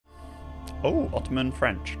Oh, Ottoman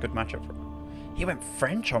French. Good matchup. He went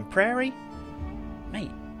French on Prairie?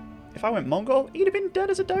 Mate, if I went Mongol, he'd have been dead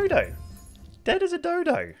as a dodo. Dead as a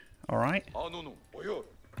dodo. Alright.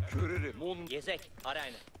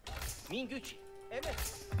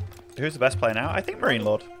 Who's the best player now? I think Marine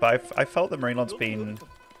Lord. But I felt that Marine Lord's been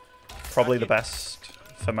probably the best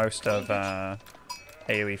for most of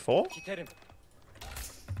AoE 4.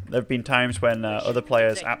 There have been times when other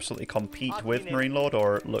players absolutely compete with Marine Lord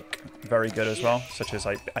or look very good as well, such as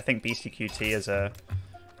I think BCQT is a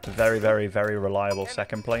very, very, very reliable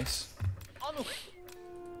second place.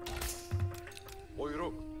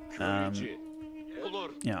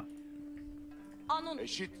 Yeah.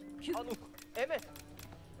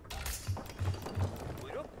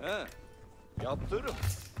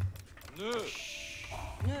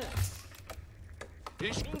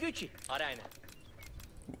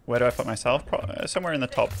 Where do I put myself? Somewhere in the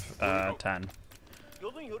top 10.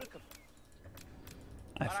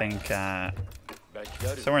 I think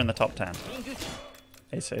somewhere in the top 10.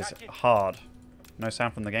 It's hard. No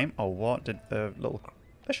sound from the game? Oh, what did the little...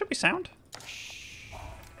 There should be sound.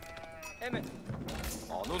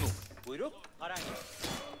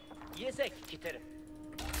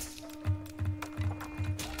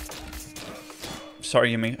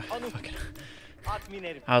 Sorry, you mean... Fucking...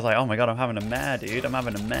 I was like, oh my god, I'm having a mare, dude. I'm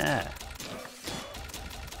having a mare.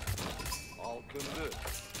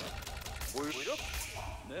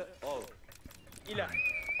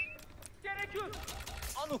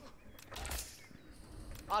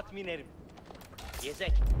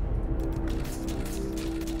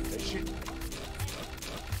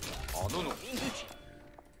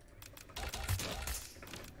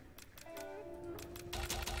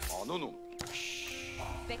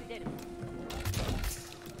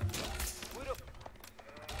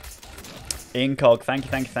 Incog, thank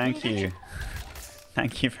you, thank you, thank you.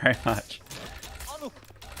 Thank you very much.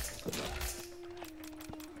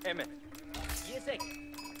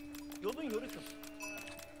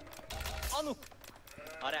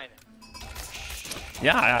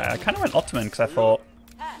 Yeah, I kind of went Ottoman because I thought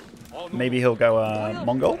maybe he'll go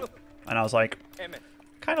Mongol. And I was like,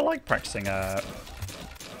 kind of like practicing that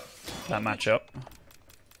matchup.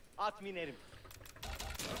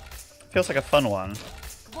 Feels like a fun one.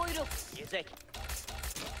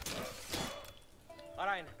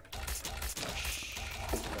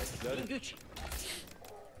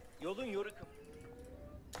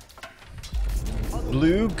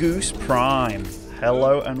 Blue Goose Prime.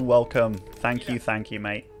 Hello and welcome. Thank you,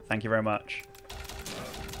 mate. Thank you very much.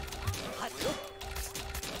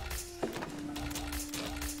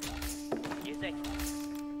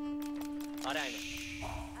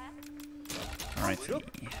 Alrighty.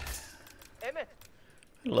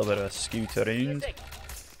 A little bit of a scoot around.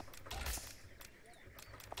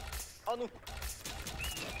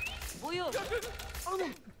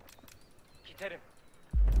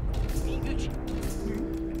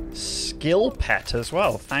 Skill pet as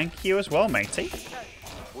well. Thank you as well, matey.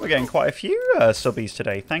 We're getting quite a few subbies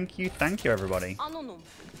today. Thank you, everybody.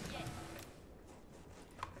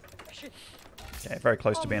 Okay, very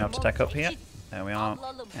close to being able to tech up here. There we are.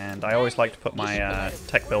 And I always like to put my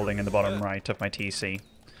tech building in the bottom right of my TC.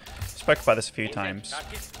 Spoke about this a few times.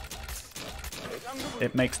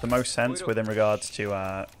 It makes the most sense within regards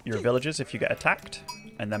to your villagers if you get attacked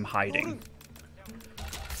and them hiding.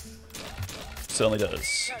 Certainly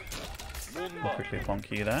does. We'll quickly plonk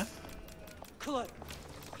you there.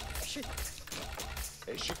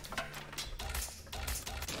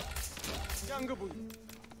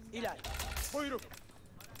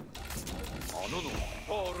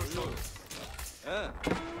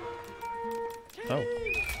 Oh,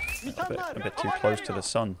 a bit too close to the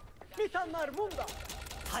sun.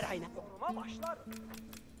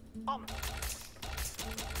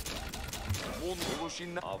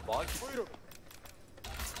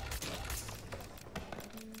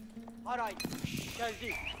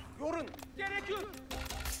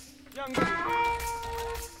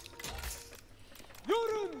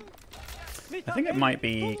 I think it might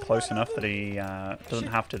be close enough that he doesn't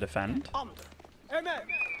have to defend.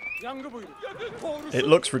 It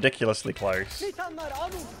looks ridiculously close. I'm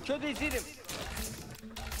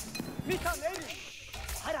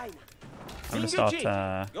gonna start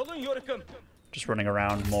just running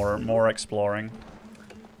around, more exploring.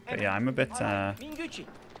 But yeah, I'm a bit gonna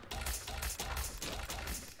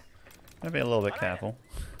be a little bit careful.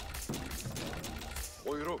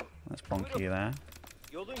 Let's plonk you there.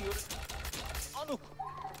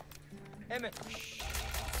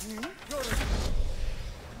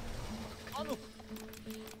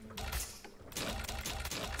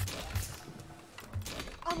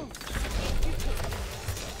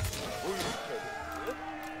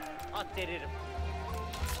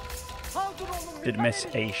 Did miss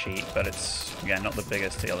a sheet, but it's, again, not the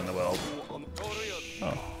biggest deal in the world.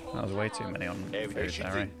 Oh, that was way too many on food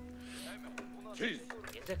there, right?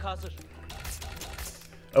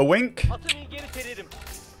 A wink!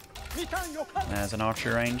 There's an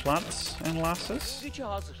archery range, lads and lasses.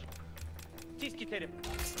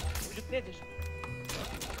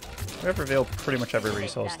 We have revealed pretty much every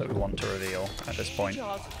resource that we want to reveal at this point.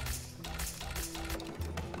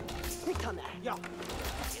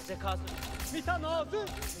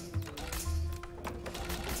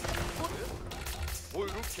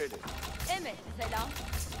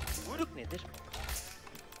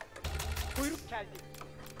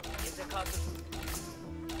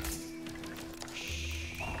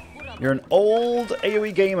 You're an old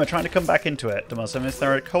AoE gamer trying to come back into it, Demusum. Is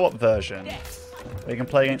there a co-op version where you can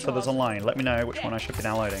play against others online? Let me know which one I should be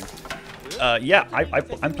downloading. Yeah,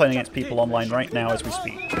 I'm playing against people online right now as we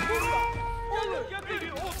speak.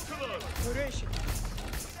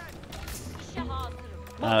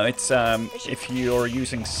 It's if you're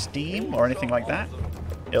using Steam or anything like that,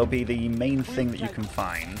 it'll be the main thing that you can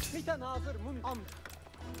find.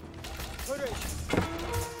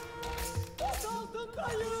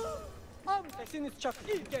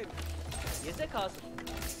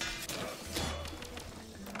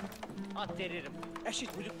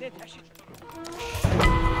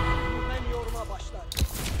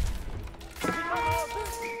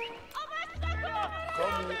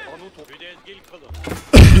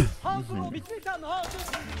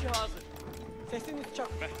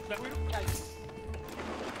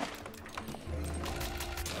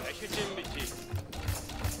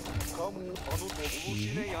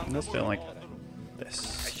 Let's do like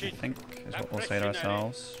this, I think, is what we'll say to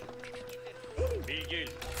ourselves.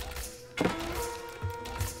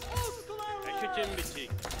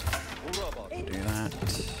 Do that.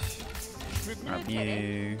 Grab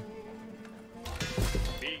you.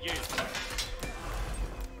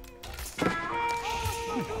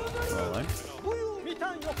 Hello.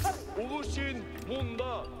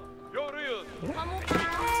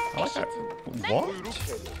 I like that. What?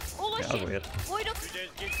 Okay, that was weird.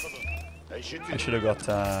 I should have got,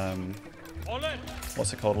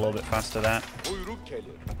 what's it called, a little bit faster that.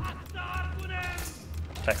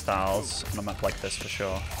 Textiles on a map like this for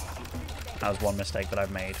sure. That was one mistake that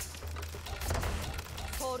I've made.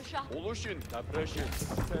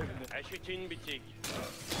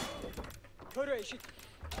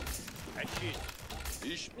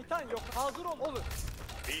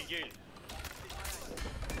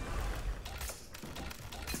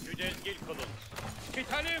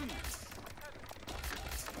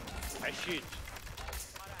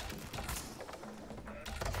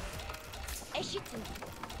 Eşitin.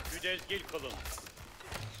 Güdezgil kılın.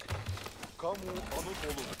 Kamu anıt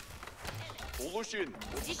olun. Oluşun.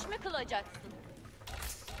 Diş mi kılacaksın?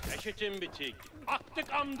 Eşitin bitik.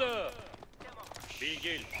 Aktık amdı.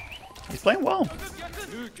 Bilgil. He's playing well.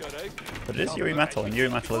 But it is YUImetal, and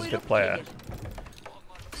YUImetal is a good player.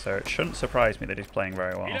 So it shouldn't surprise me that he's playing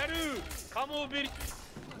very well.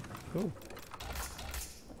 Ooh.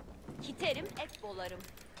 Kiterim, et bolarım.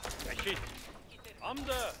 Eşit.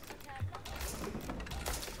 Amdı.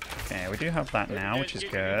 Okay, we do have that now, which is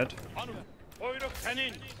good.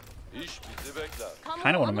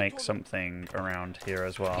 Kind of want to make something around here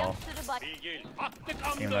as well.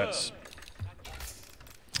 Even though it's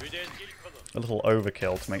a little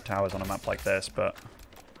overkill to make towers on a map like this, but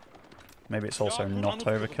maybe it's also not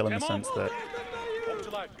overkill in the sense that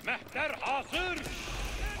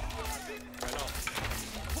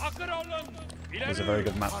it's a very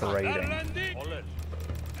good map for raiding.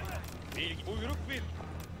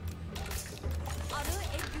 Arı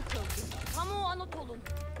et yıkıldı. Kamu anıt olun.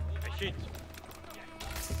 Eşit.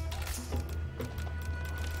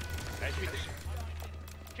 Eşit.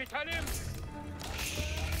 Kitalim.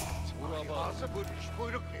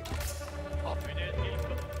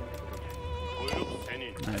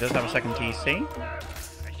 It does have a second TC.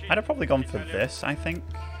 I'd have probably gone for this, I think.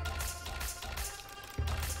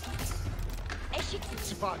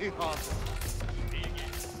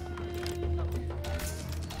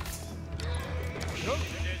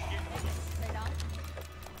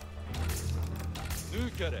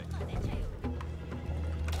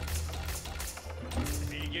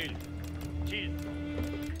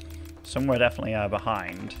 Somewhere definitely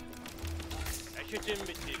behind.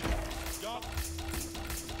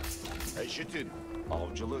 Eşitin.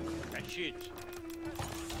 Avcılık. Eşit.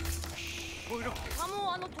 Buyruk. Kamu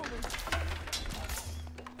anıt olun.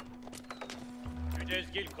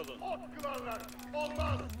 Güdezgil kılın. Ot kılarlar.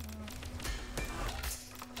 Olmaz.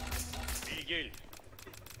 Bilgil.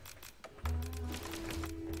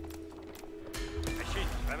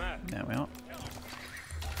 There we are.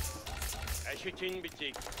 Eşitin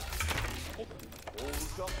bitik.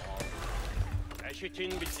 Olacak.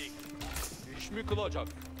 Eşitin bitik. İş mi kılacak?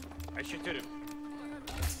 Eşitirim.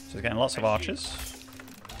 So he's getting lots of archers.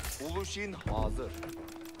 Uluşin hazır.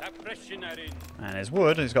 Depreşin erin. And his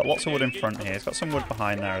wood, he's got lots of wood in front here. He's got some wood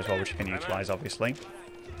behind there as well, which he can utilise, obviously.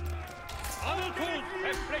 Anadolu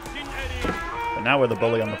depreşin erin. But now we're the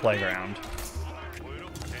bully on the playground.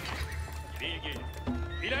 Bilgi.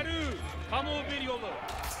 İleri. Kamu bir yolu.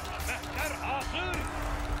 Mehter hazır.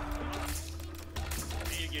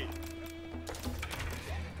 Bilgi.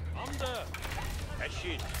 Amda.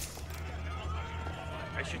 Eşit.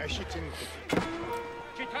 Eşitin.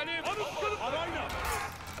 Çitelim. Arayla.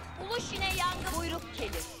 Uluş yine yangın buyruk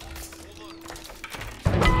gelir.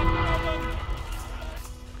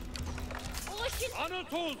 Uluş yine...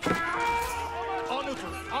 Anadolu.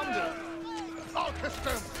 Anadolu, Amdır.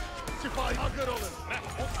 Alkıştım. Sipahi hazır olun.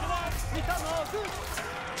 Okçular. Nitan hazır.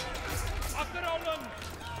 Hazır olun.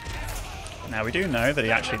 Now we do know that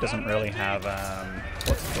he actually doesn't really have,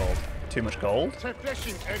 what's it called? Too much gold.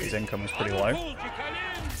 Çefleşin His eri. income is pretty low, Anadolu çitelim.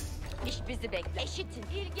 İş bizi bekle. Eşitin.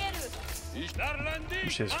 İlgeri. İşlerlendi.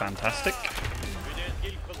 which is fantastic.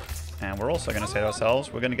 Müdezgil kılın. And we're also going to say to ourselves,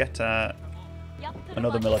 we're going to get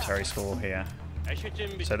another military school here.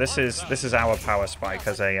 Eşitin bitik. So this is our power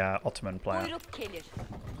spike as a Ottoman player. Buyruk gelir.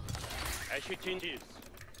 Eşitin diz.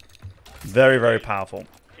 Very, very powerful.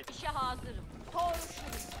 İşe hazırım.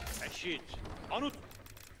 Doğruşun. Eşit. Anut.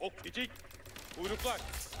 Ok bitik. Buyruklar.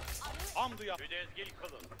 Amduya. Müdezgil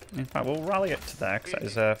kılın. In fact, we'll rally it to there because that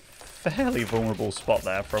is a fairly vulnerable spot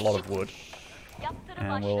there for a lot of wood.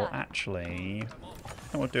 Yaptırım And we'll başlar. actually, I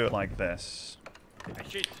think we'll do it like this.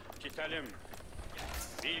 Eşit. Çitelim.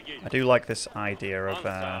 Bilgi. I do like this idea of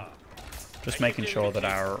just making sure that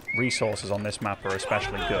our resources on this map are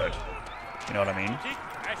especially good. You know what I mean? Bitik.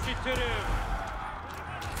 Eşitirim.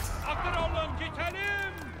 Hazır olun.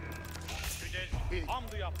 Çitelim. Müdezgil.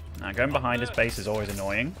 Amduya. Now, going behind his base is always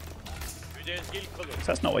annoying, Müdezgil kılın. because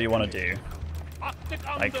that's not what you want to do.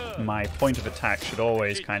 Attık Like, amdı. my point of attack should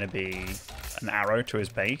always kind of be an arrow to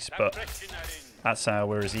his base, but Depreşin erin. that's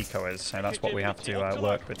where his eco is, so that's what we have to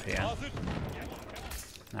work with here. Hazır.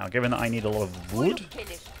 Now, given that I need a lot of wood, Buyruk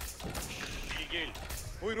gelir. Bilgil.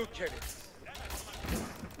 Buyruk çevir.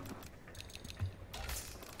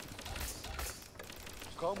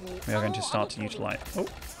 we are going to start to utilize... Oh,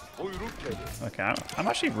 Buyruk gelir. okay, I'm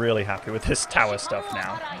actually really happy with this tower stuff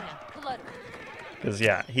now. Arayla. Kılarım. Because,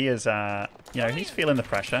 yeah, he is, you know, he's feeling the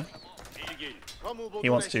pressure. Bilgil. He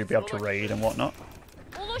wants to be able to raid and whatnot.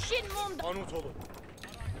 Uluşin munda. Anut olun.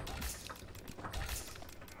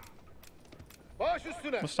 Baş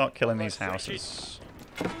üstüne. We'll start killing these houses.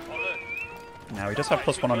 Alır. Now, he does have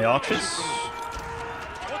 +1 on the archers. Okçular.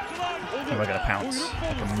 And we're going to pounce.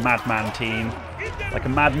 Like a madman team. Like a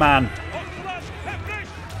madman. Okçular. Tefreş.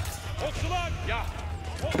 Okçular. Ya.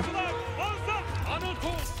 Okçular. Manzar.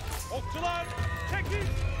 Anadolu. Okçular. Çekil.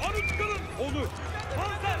 Anut kılın. Olur.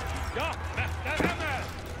 Manzar. Ya. Mehter hemen.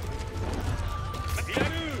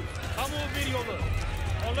 İleri. Kamu bir yolu.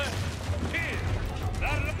 Olur.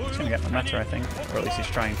 He's going to get the meta, I think. Or at least he's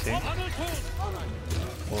trying to.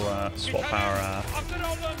 We'll swap our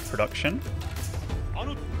production.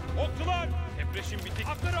 Anut. Okçular. Tefreşin bitik.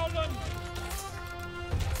 Hazır olun.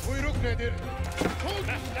 Buyruk nedir?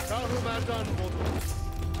 Şahı merdan olun.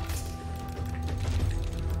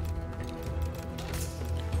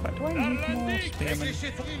 But do I need more spearmen?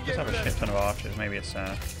 Just have a shit ton of archers. Maybe it's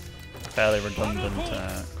a fairly redundant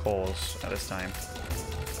cause at this time.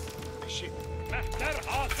 Mehter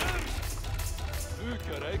hazır. Büyük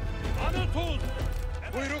yörek. Anadolu.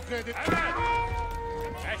 Buyruk nedir? Evet.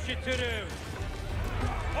 Eşitirim.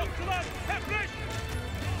 Okçular tefreş.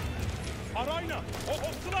 Arayla.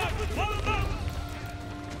 Okçular salın.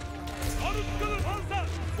 Arut kılın hazır.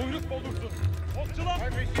 Buyruk olursun. Okçular.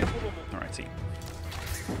 Tefreşin bulumu. Alrighty.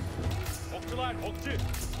 Okçular. Okçu.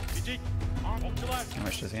 Bitik. Okçular. How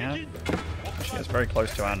much does he have? Actually, it's very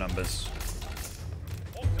close to our numbers.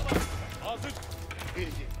 Okçular. Hazır.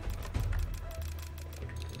 Bilgi.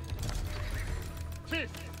 Siz.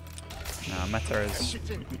 Now, meta is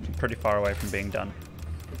pretty far away from being done.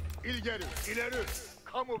 İlgeri. İleri.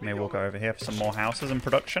 Kamu bir Maybe we'll go yolu. over here for some more houses in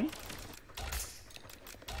production.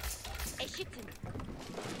 Eşitin.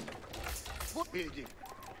 Bilgi.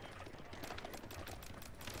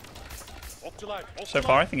 Okçular. So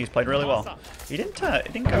far, I think he's played really well. He didn't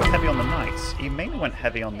go heavy on the knights. He mainly went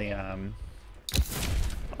heavy on the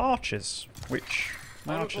archers, which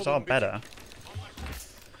my archers are better.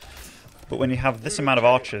 But when you have this amount of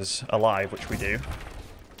archers alive, which we do,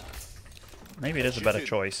 maybe it is a better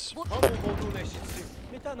choice. Kamu olduğun eşitsin.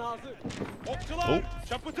 Okçular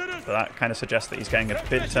çapıtırız. But that kind of suggests that he's getting a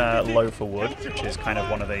bit low for wood, which is kind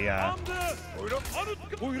of one of the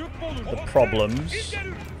Kuyruk bolun. problems,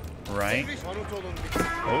 right? Anut olun.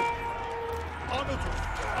 Oh, Anut.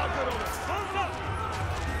 Hazır olun. Kansa.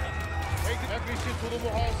 Tebreşin tulumu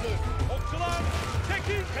hazır. Okçular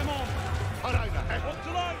çekil. Tamam. Parayla.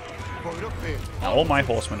 Okçular Kuyruk bir. now all my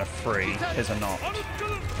horsemen are free. His are not. anıt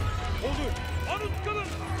kılın. Olur. Anıt kılın.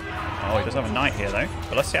 Oh, he does have a knight here though.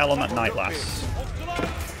 But let's see how long that knight lasts. Okçular.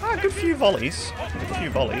 Ah, good few volleys. Good few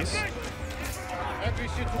volleys.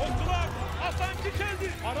 Tebreşin tulumu. Okçular. Asancı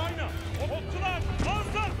geldi. Arayna. Okçular.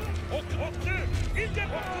 Kansa. Okçu. İlke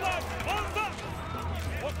okçular. Kansa.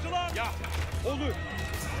 Okçular. Ya. Olur.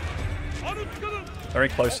 Anıt kılın. Very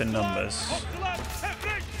close in numbers. Okçular.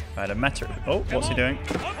 Tefreş. Right, a meta. Oh, what's he doing?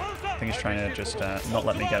 Kansa. I think he's trying to just not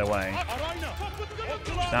let me get away. Arayna.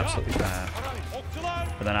 It's absolutely fair. Okçular.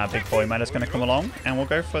 But then our big boy meta's going to come along, and we'll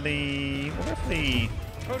go for the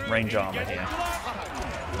range armor here.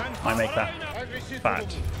 Might make that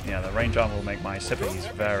fact. Yeah, the range armor will make my siblings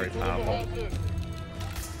very powerful.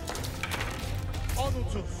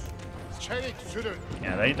 Anutsuz. Çelik sürün.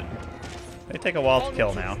 Yeah, they take a while to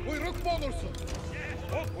kill now. Kuyruk mu olursun?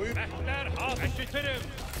 Mehter eşitirim.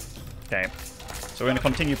 Okay, so we're going to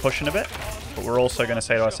continue pushing a bit, but we're also going to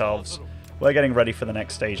say to ourselves, we're getting ready for the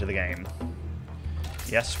next stage of the game.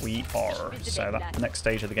 Yes, we are. So that next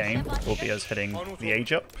stage of the game will be us hitting the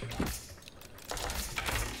age up.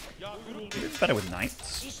 Better with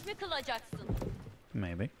knights, İş mi kılacaksın?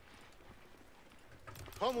 maybe.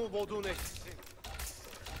 Kamu bodun eşitsin.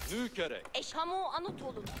 Nükere. Eşhamu anut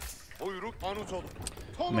olun. Buyruk anut olun.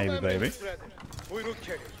 Tolun Maybe, emri baby. süredir. Buyruk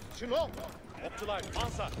gelir. Şino. Okçular.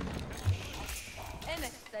 Kansa.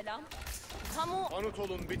 Evet selam. Kamu Anut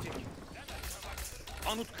olun bitik.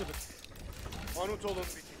 Anıt kılın. Anut olun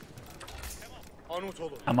bitik. Anut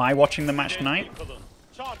olun. Am I watching the match tonight? Kılın.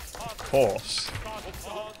 Çarp. Of course.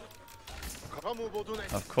 Kamu bodun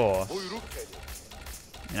eşitsin. Of course. Buyruk gelir.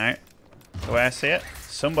 You know, the way I see it,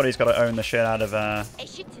 somebody's got to own the shit out of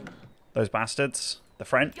eşitin. those bastards. The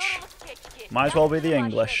French. Yoruluk keçki. Might as well be the Yaptırı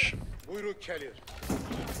English. başladı. Buyruk gelir.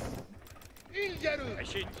 İlgeri.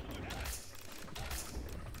 Eşit.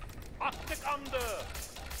 Attık andı.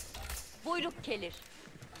 Buyruk gelir.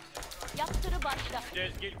 Yaptırı başla.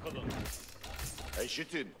 Cezgil kılın.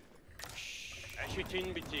 Eşitin.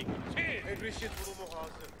 Eşitin bitik. Tebreşin durumu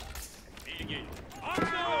hazır. Bilgi.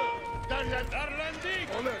 Andı.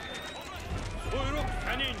 Derlendik. Olur. Buyruk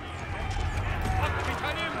senin. Ak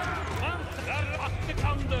bitenim. Mantar attık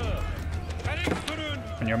andı. Ferik sürün.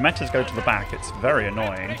 When your metas go to the back, it's very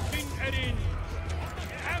annoying. Tefreşin erin.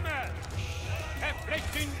 Emel.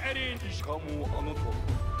 Tefreşin erin. Kamu anut olun.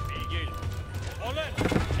 Bilgi. Olen.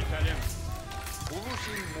 Bitelim.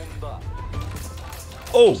 Buluşun munda.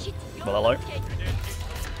 Oh! Eşit. Well, hello. Yoruluk keçki.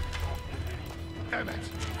 Evet.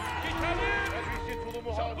 Bitelim. Tebreşin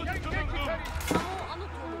tulumu hazır. Kamu anut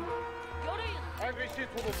olun. Yorayın. Tebreşin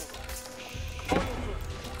tulumu.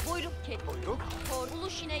 Anutsuz. Buyruk gelir. Buyruk.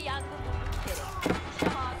 Uluş yine yangın gerek.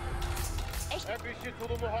 Şahar. Tebreşin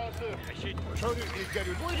tulumu hazır. Eşit. Körü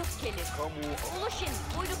ilgeri. Buyruk gelir. Kamu. Uluşin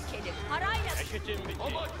buyruk gelir. Harayla Eşitin bitik.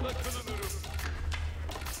 Amaçla kılınırım.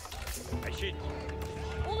 Eşit.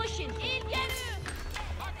 uluşin. İlgeri.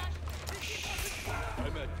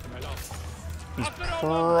 Evet. Selam. He's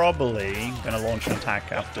probably going to launch an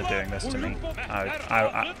attack after doing this to me. I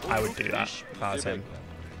would do that if I was him.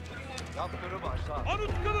 Yaptırı başla.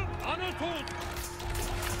 Anıt kılın. Anıt ol.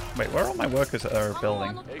 Wait, where are all my workers that are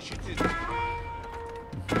building? Eşitin.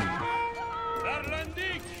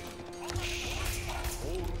 Derlendik.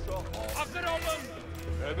 Doğruşa hazır. Hazır olun.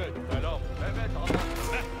 Evet selam. Evet Allah.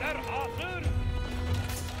 Mehter hazır.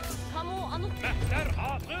 Kamu anut Mehter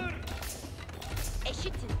hazır.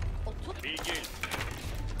 eşitin. Otur. Bilgi.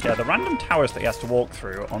 Yeah, the random towers that he has to walk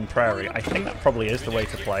through on Prairie, I think that probably is the way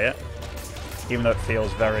to play it. Even though it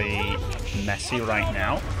feels very messy right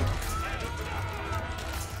now.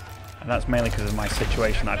 And that's mainly because of my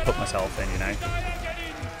situation I put myself in, you know.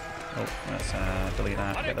 Oh, let's delete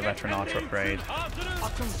that, get the Veteran Archer upgrade. Hazırız.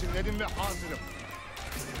 Atım sinledim ve hazırım.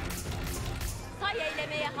 Say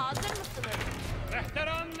eylemeye hazır mısınız?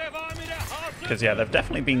 Mehteran devamine hazır. Because, yeah, they've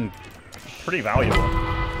definitely been pretty valuable.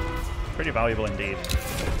 Pretty valuable indeed.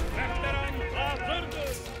 Mehteran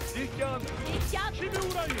hazırdır. Dikkan. İhtiyaç. Şimdi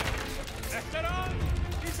uğrayın. Mehteran.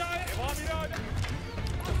 Hizaya devamine alem.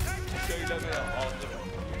 Söylemeye hazırım.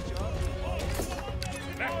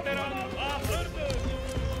 Mehteran hazırdır.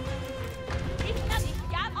 İhtiyaç.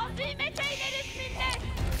 İhtiyaç. Azimet eyleriz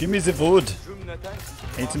millet. Give me the wood. Cümleten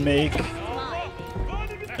Need to make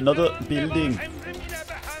another building. Emrimle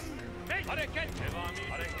behem. Hareket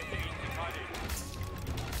devamı.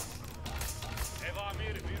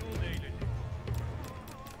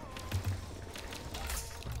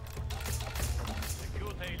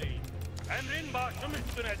 Emrin başım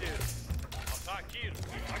üstünedir. Asakir.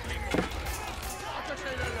 Hakik.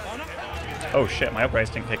 Oh shit, my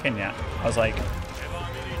upgrades didn't kick in yet. I was like,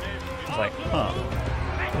 huh,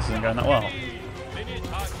 this isn't going that well. Beni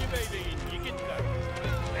takip eyleyin yiğitler.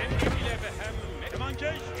 Emri ile ve hem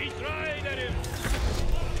kemankeş icra ederim.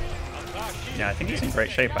 Asakir. Yeah, I think he's in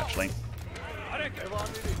great shape actually. Hareket.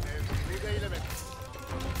 Evamiri mevzimi eylemek.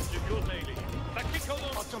 Sükût eyleyin. Dakik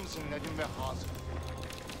olun. Atımsın Nedim ve hazır.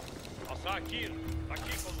 Asakir.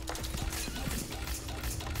 Dakik olun.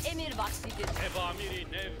 Emir vaktidir. Evamiri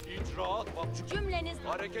nev icraat bakçı. Cümleniz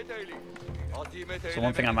Hareket eyleyin. Azimet So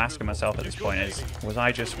one thing I'm asking myself at this point is, was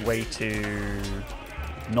I just way too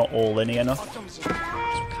not all in enough? Atımsın.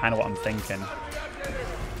 That's kind of what I'm thinking.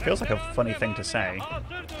 Feels like a funny thing to say.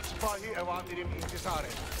 Hazırdır. Sipahi evamirim intizar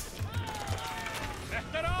et.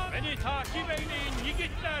 Mehteran. Beni takip eyleyin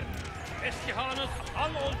yiğitler. Eski hanız al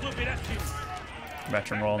oldu bilesin.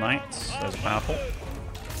 Veteran Royal Knights, those are powerful.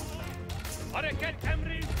 Hareket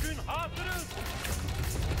emri gün hazırız.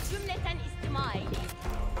 cümleten istima eyleyin.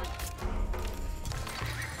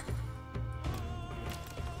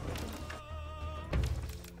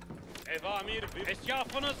 Evamir ve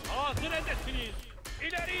esyafınız hazır edesiniz.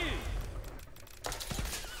 İleri.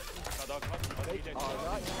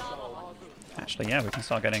 Actually, yeah, we can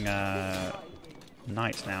start getting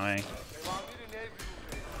knights now, eh?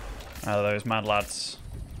 Out of those mad lads.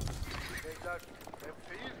 Beyler,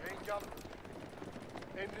 değil hengam.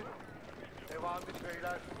 Emrin. Evamir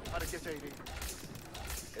beyler hareket eyleyin.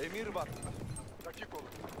 Emir var. Dakik olun.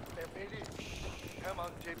 Emeli. Hemen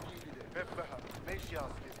tebdiliyle. Fefbeha. Meşyaz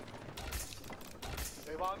dedi.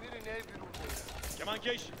 Evamiri nev bürür beyler.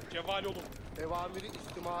 Kemankeş cevval olun. Evamiri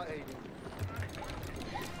istima eyleyin.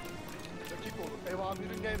 Dakik olun.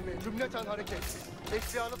 Evamiri nevme. Cümleten hareket.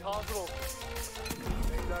 Ekliyanıt hazır olsun.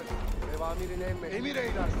 Beyler. Evamiri nevme. Emir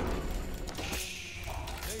eyler.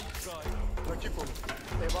 Dakik olun.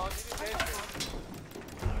 Evamiri nevme.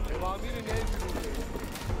 Evamiri nev bürür beyler.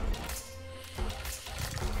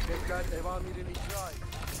 Bekler evamirini icra et.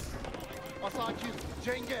 Asakir,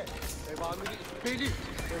 cenge. Evamiri beli.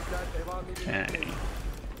 Bekler evamirini Okay.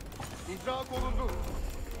 İdrak olundu.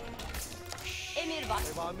 Emir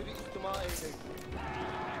vakti. Evamiri istima eyleyin.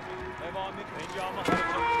 Evamir hengama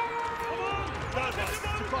hareket.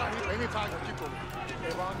 Sipahi beni takip olun.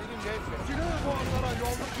 Evamiri nevme. Silahı boğazlara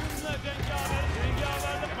yollu. Cümle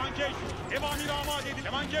cengaverler. Kemankeş. Evamir amad edin.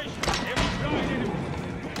 Kemankeş. Evamir edelim.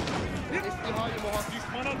 İstihayı muhat.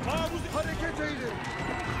 Düşmana taarruz. Hareket eyleyin.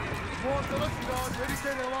 Muhatlara silahı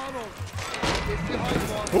verirken evan ol. İstihayı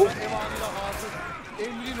muhatlara evamire hazır.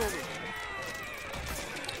 Emrin olur.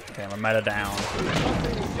 Okay, I'm meta down. Şah ve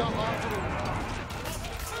isyan hazır olur.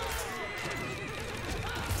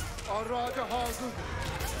 Arraca hazır.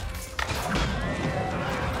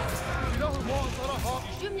 Silahı muhatlara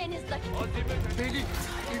hazır. Cümleniz dakik. Beli,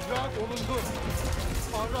 idrak olundu.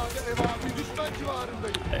 Arraca evamir düşman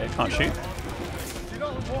civarındayım. Can't shoot.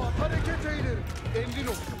 Silahı muhat hareket eylerim. Emrin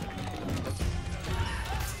olur.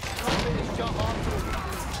 Şah ve isyan hazır olur.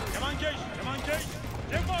 Kemankeş. Kemankeş.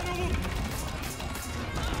 Cevval olun.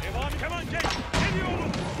 Evamir kemankeş. Geliyor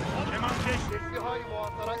olun. Kemankeş. Eslihayı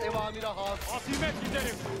muhatlara evamire hazır. Asimet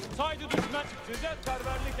giderim. Saydı düşman. Size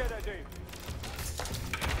serverlik edeceğim.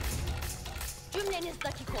 Cümleniz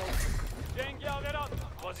dakik olsun. Cengaverat.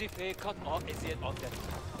 Vazifeyi katma. Eziyet adet.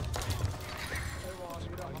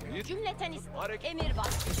 Cümleten istima. Emir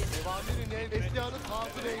vaktidir. Evamiri nev, eslihanız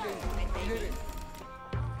hazır eyleyin. İleri.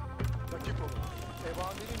 Dakik olun.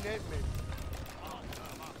 Evamiri nev mev.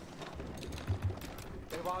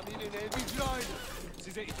 Evamiri nev icra edin.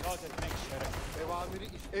 Size itaat etmek şeref. Evamiri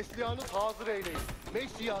eslihanız hazır eyleyin.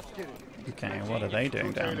 Meşri askeri. Okay, what are they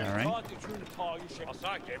doing down there, right? İtaat için tayyişe.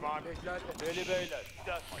 Asak evamir. Bekler. Veli beyler.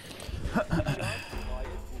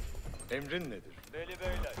 Emrin nedir? Veli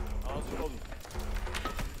beyler. Hazır olun.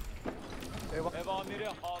 Eva Evamire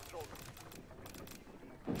hazır olun.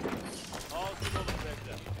 Hazır olun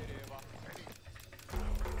beyler.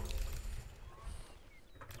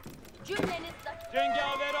 Cümleniz dakik.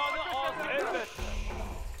 Cengaveranı hazır. Evet.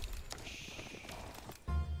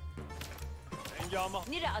 Cengama.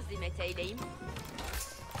 Nire azimet eyleyin.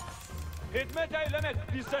 Hizmet eylemek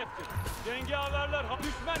bizzettir. Cengaverler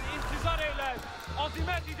düşman intizar eyler.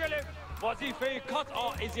 Azimet edelim. Vazifeyi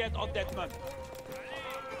kat'a eziyet addetmem.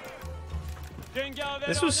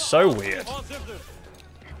 This was so weird. Hazırdır.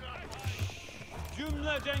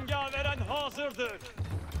 Cümle cengaveren hazırdır.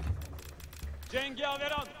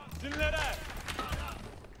 Cengaveran zillere.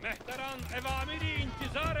 Mehteran evamiri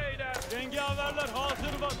intizar eyler. Cengaverler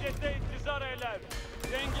hazır vaziyette intizar eyler.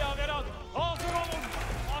 Cengaveran hazır olun.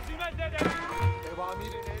 Azimet edelim.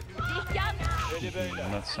 evamiri nev. Dihkan Veli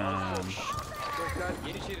beyler. That's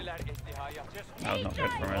Yeniçeriler eslihaya. that was not good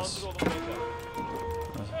from us. Hazır olun beyler.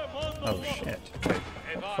 Oh shit! Wait,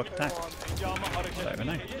 what the fuck attack? Engama I hareket. don't even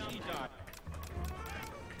know.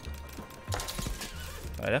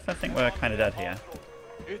 But I definitely think we're kind of dead here.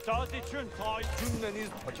 İtaat için taahhüt. Cümleniz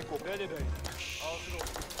açık olsun. Veli bey. Hazır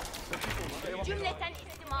olun. Cümleten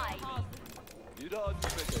istima eyleyin. Bir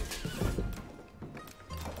azime eyleyin.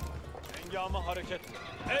 Engama hareket.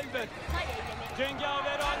 Elbet. Tay eylemek.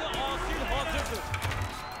 Cengaveranı asil hazırdır.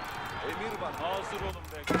 Emir var. Hazır olun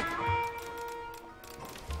beyler.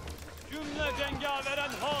 Cümle cengaveren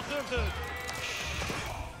hazırdır.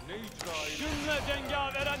 Ne icra edin? Cümle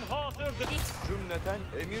cengaveren hazırdır. Cümleten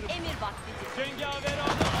emir, Emir vaktidir.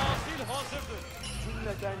 Cengaveranı asil hazırdır.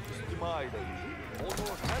 cümleten istima eyleyin. Onu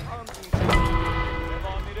her an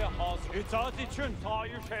Evamire hazır. İtaat için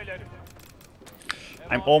taahhüt eylerim.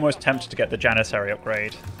 I'm almost tempted to get the Janissary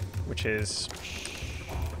upgrade, which is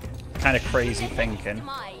kind of crazy thinking.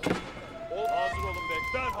 İstima eyleyin. Hazır olun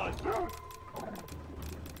beyler. Derhal.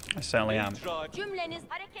 I certainly am. İcra. Cümleniz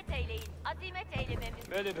hareket eyleyin. Azimet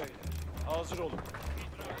eylememiz. Veli bey. Hazır olun.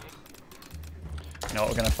 You know what,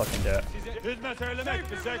 we're gonna fucking do it. Size hizmet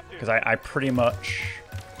eylemek bir zevktir. Because I pretty much...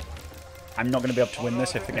 I'm not going to be able to win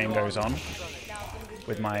this if the game goes on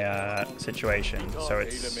with my situation. So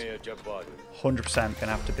it's 100% going to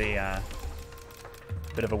have to be a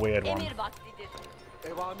bit of a weird one. Emir vaktidir.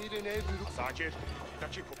 evamiri ne buyruk? Sakin.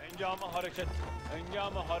 Dakik. Engama hareket.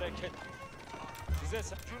 Engama hareket.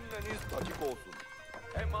 Size Cümleniz açık olsun.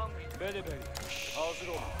 Hemen Veli bey. Hazır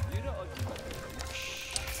olun. bir azime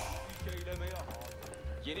İlk eylemeye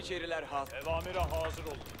hazır. Yeniçeriler hazır. Evamire hazır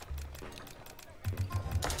olun.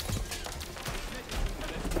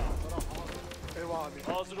 evamir.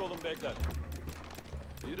 Hazır olun beyler.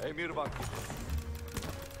 Bir emir vakti.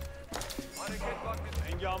 Hareket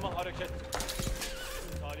vakti. Engama hareket.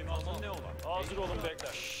 Talimatın ne olan? Hazır olun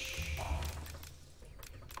beyler.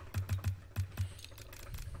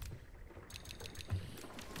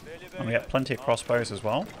 And we get plenty of crossbows as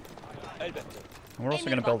well. Elbette. And we're also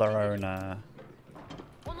going to build our own...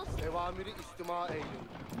 Onu Evamiri istima eyleyin.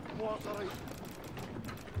 Muhasara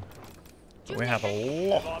but we have a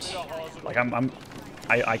lot. Like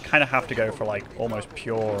I kind of have to go for like almost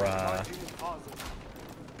pure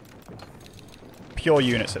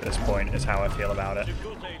units at this point is how I feel about it.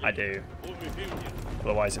 I do.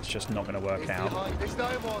 Otherwise it's just not going to work out.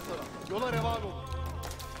 Eşdai muhasara. Yola revan olun.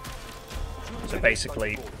 So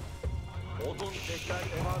basically, Odun tekrar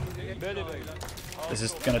evamiri. Veli bey. this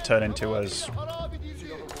is going to turn into us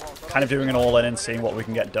kind of doing an all-in and seeing what we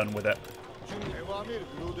can get done with it. Evamir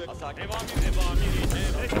buyruk.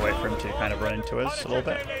 Gonna wait for him to kind of run into us a little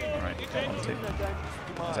bit. Alright, don't want to.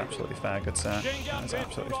 That's absolutely fair, good sir. That's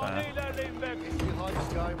absolutely fair. İstihar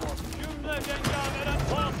eşdai muhasara. Cümle cengaveren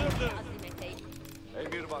hazırdır. azimet eyleyin.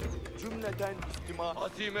 Emir vakti. Cümleten istima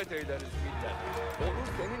azimet eyleriz millet. Olur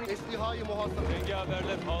senin istihayı muhasara.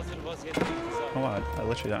 Cengaverler hazır vaziyette intizar. Oh, I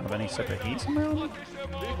literally don't have any separate heats in my army.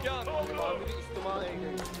 Dükkan. Evamiri istima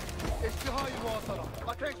eyleyin. İstihayı muhasara.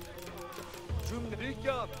 Ateş. Cümle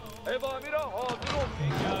dükkan. Evamire hazır ol.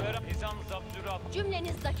 Cengaveren nizam zaptürat.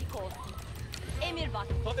 Cümleniz dakik olsun. Emir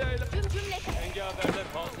vakti. Hadi eyle. Cümleten Cengaverler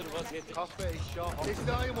hazır vaziyette. Kahve eşya.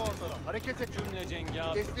 İstihayı muhasara. Hareket et. Cümle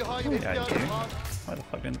cengaver. İstihayı Yeah, I do. eşya. Why the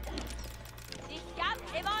fuck didn't... İhkam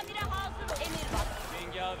evamire hazır. Emir vakti.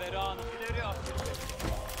 Cengaveran ileri atın.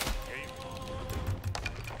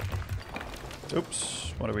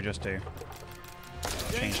 Oops, what did we just do?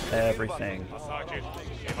 Changed everything. Sakin.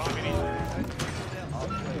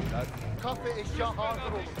 Kahve eşya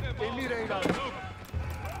hazır ol. Emir eyler.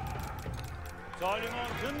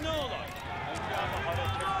 Talimatın ne olan? Engama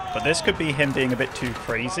hareket. But this could be him being a bit too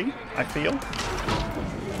crazy, I feel.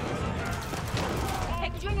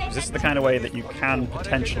 Tek cümleten. This is the kind of way that you can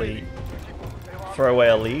potentially throw away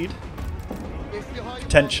a lead. İstihayı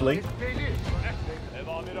Potentially. muhasara. Deli.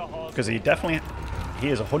 Evamire hazır. Because he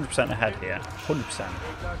is 100% ahead here. 100%.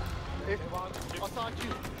 Asakir.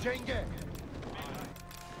 Cenge.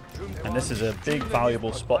 And this is a big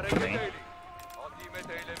valuable spot for me. Azimet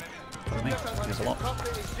eylememiz. For me, there's a lot. Kahve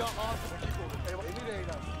eşya hazır. Emir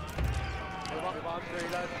eyler. Evamir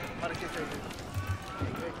eyler. Hareket eyler.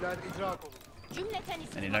 Bekler icraat olur. Cümleten And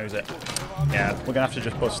istima. he knows it. Yeah, we're gonna have to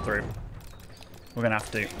just bust through. We're gonna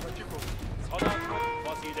have to. Sanat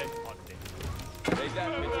fazilet haddi. Beyler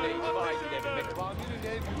metine itibar edilebilmek. Evamiri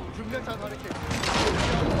ne büyük. Cümleten hareket.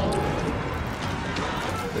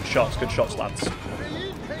 Good shots, lads.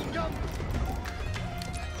 Beyin hengam.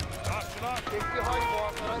 İstihayı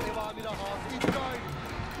muhasara evamire hazır. İcra edin.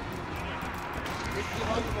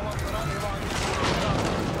 İstihayı muhasara evamire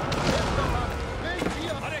hazır.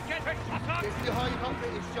 Eslihayı kat ve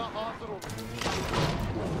eşya hazır olun.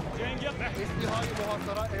 Cengi Eslihayı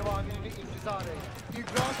muhasara evamirini intizar et.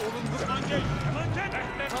 İbraz olundu. Hemen gel. Hemen gel.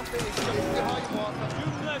 Kat ve eşya. Eslihayı muhasara.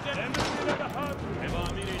 Cümlece emirlere hazır.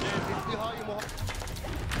 Evamiriyle. Eslihayı muhasara.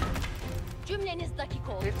 Cümleniz dakik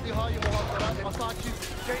oldu. Eslihayı muhasara. Asakir.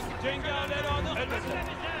 Cengaveranı elbette.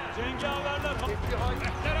 Cengaverler hazır. Eslihayı.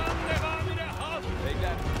 Ehterem evamire hazır.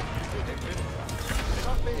 Beyler.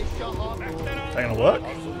 Kat ve eşya hazır olun. Is that gonna work?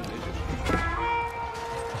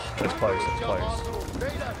 It's close, it's Eşya close. hazır olun.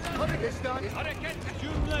 Beyler. Hadi eslihayı. Hareket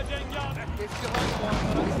cümle cengaver. Eslihayı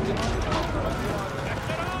muhasara. Eslihayı muhasara. Evamirini.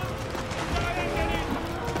 Ehterem. Hidayet gelin.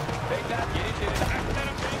 Beyler Yeniçeriler.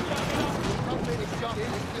 Ehterem cengaveran. Kat ve eşya.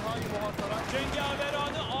 Eslihayı muhasara.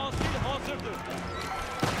 Cengaveranı asil hazırdır.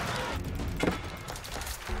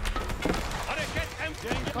 Hareket em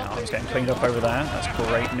cengaver. Oh, he's getting cleaned up over there. That's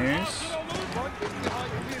great news.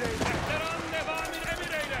 Eslihayı bir eyle. Ehterem evamir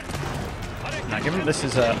emir eyle. Now, given that this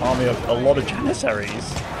is an army of a lot of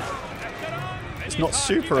Janissaries, it's not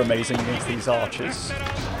super amazing against these archers. Kat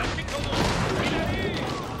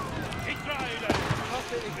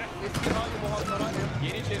ve eslihayı muhasara.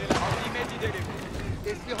 Yeniçeriler azimet gidelim.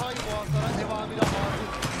 Eslihayı muhasara. Evamire hazır.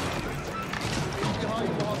 Eslihayı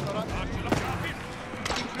muhasara.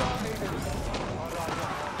 İcra eyledim.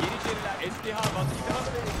 Yeniçeriler eskiha vazife. Kat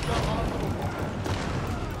ve eşya hazır olun.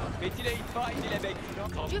 Fetile itfa edile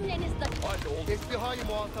bekliyor. Cümleniz dakik. Hadi oldu. Eslihayı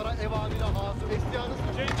muhasara. Evamire hazır. Eslihanız.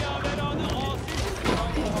 Cengaveranı asil.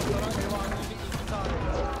 Eslihayı muhasara. Evamirini intizar et.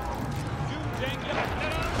 Tüm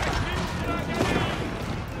cengaverler tekbir sıra gelin.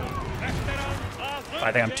 Ehterem hazır.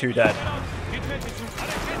 I think I'm too dead. Hizmet için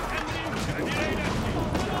hareket emrin emir eylesin.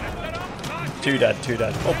 Ehterem kaç. Too dead, too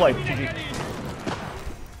dead. Well played, GG.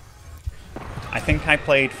 I think I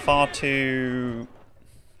played far too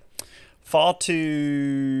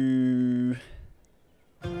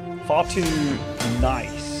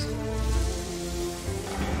nice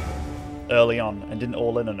early on and didn't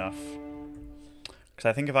all in enough. Because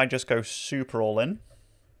I think if I just go super all in,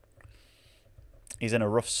 he's in a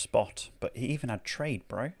rough spot. But he even had trade,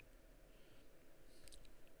 bro.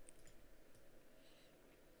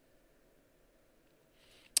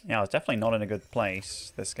 Yeah, I was definitely not in a good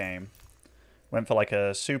place this game. Went for like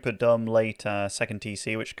a super dumb late second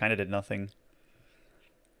TC, which kind of did nothing.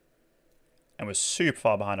 And was super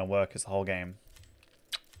far behind on workers the whole game.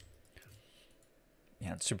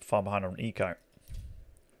 Yeah, and super far behind on eco.